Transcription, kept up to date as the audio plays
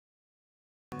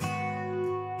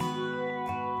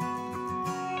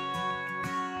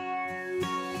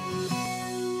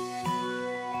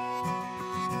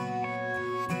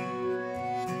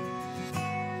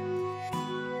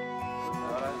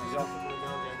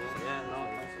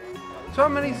So how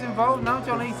many's involved now,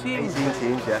 John? 18? 18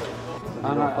 teams, yeah.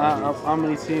 And how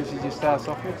many teams did you start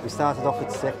off with? We started off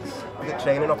with 6. We get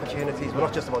training opportunities. We're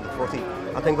not just about the footy.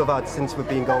 I think we've had, since we've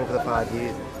been going for the 5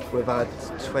 years, we've had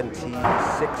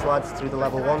 26 lads through the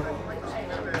level 1,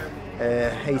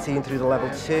 18 through the level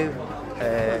 2.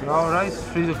 All right,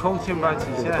 through the coaching badges,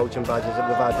 through the coaching badges.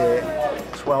 We've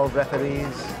had 12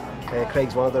 referees.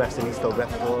 Craig's one of the rest, and he's still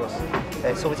ref for us.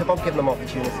 So it's about giving them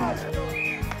opportunities.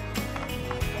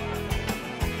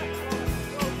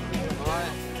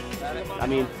 I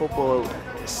mean, football,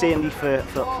 certainly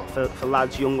for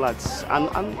lads, young lads, and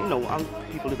you know, and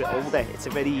people a bit older, it's a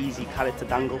very easy carrot to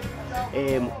dangle.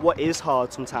 What is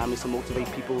hard sometimes is to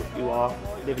motivate people who are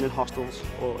living in hostels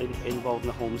or involved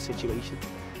in a homeless situation.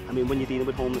 I mean, when you're dealing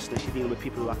with homelessness, you're dealing with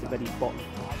people who are at the very bottom.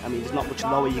 I mean, there's not much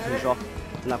lower you can drop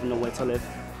than having nowhere to live.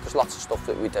 There's lots of stuff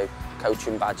that we do,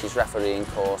 coaching badges, refereeing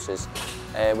courses.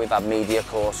 We've had media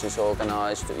courses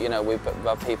organised, you know, we've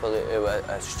got people who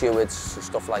are stewards,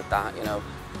 stuff like that, you know.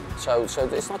 So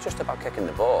it's not just about kicking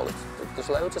the ball, there's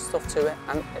loads of stuff to it,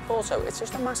 and it's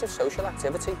just a massive social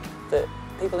activity that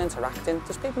people interact in.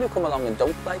 There's people who come along and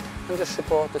don't play and just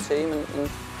support the team and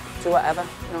do whatever,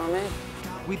 you know what I mean?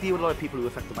 We deal with a lot of people who are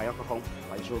affected by alcohol,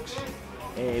 by drugs.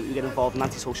 We get involved in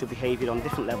antisocial behaviour on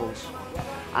different levels,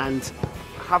 and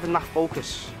having that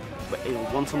focus, you know,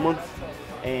 once a month,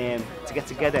 to get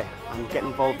together and get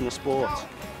involved in the sport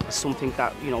is something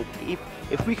that, you know,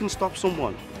 if we can stop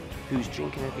someone who's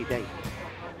drinking every day,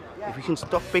 if we can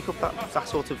break up that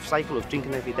sort of cycle of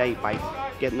drinking every day by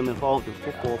getting them involved in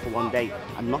football for one day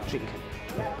and not drinking,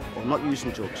 or not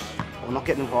using drugs, or not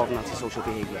getting involved in antisocial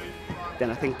behaviour, then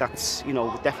I think that's, you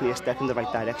know, definitely a step in the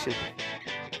right direction.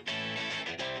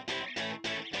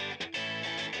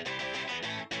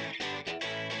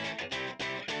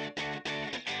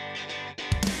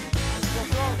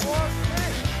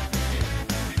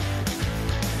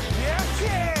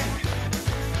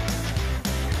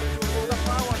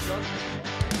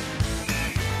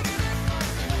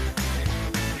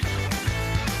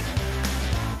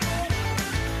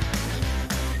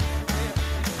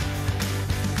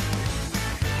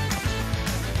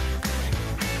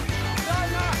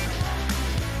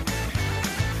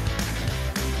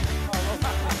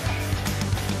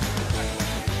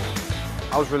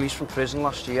 I was released from prison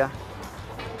last year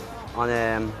on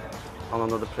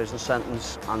another prison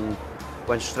sentence and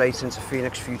went straight into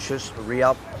Phoenix Futures, a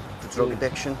rehab for drug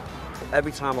addiction.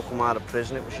 Every time I come out of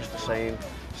prison, it was just the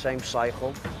same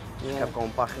cycle. Just kept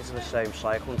going back into the same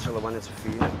cycle until I went into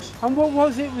Phoenix. And what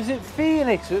was it? Was it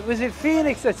Phoenix? Was it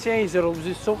Phoenix that changed it, or was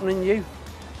it something in you?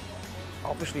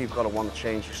 Obviously, you've got to want to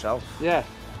change yourself. Yeah.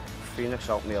 Phoenix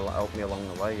helped me along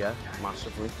the way, yeah,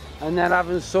 massively. And then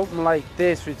having something like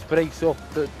this, which breaks up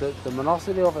the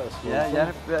monotony of it.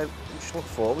 Yeah. Just look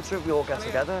forward to it. We all get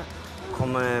together.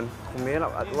 Come here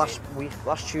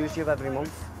last Tuesday of every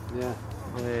month. Yeah.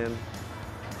 And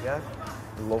yeah,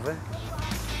 love it.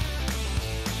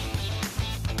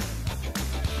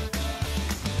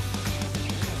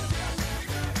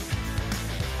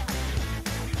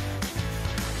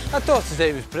 I thought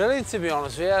today was brilliant, to be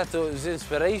honest with you. I thought it was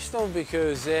inspirational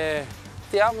because the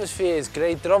atmosphere is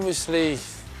great. They're obviously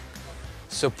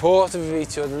supportive of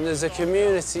each other, and there's a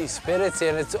community spirit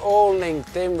here, and it's all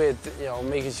linked in with, you know,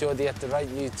 making sure they get the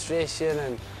right nutrition.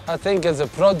 And I think as a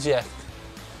project,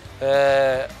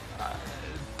 the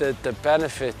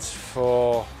benefits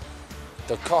for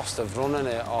the cost of running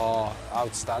it are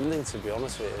outstanding, to be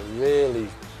honest with you.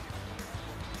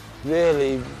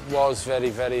 Really was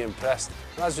very, very impressed.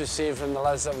 As we've seen from the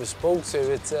lads that we spoke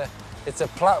to, it's a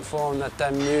platform that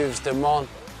then moves them on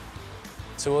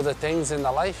to other things in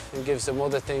their life and gives them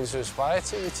other things to aspire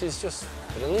to, which is just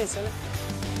brilliant, isn't it?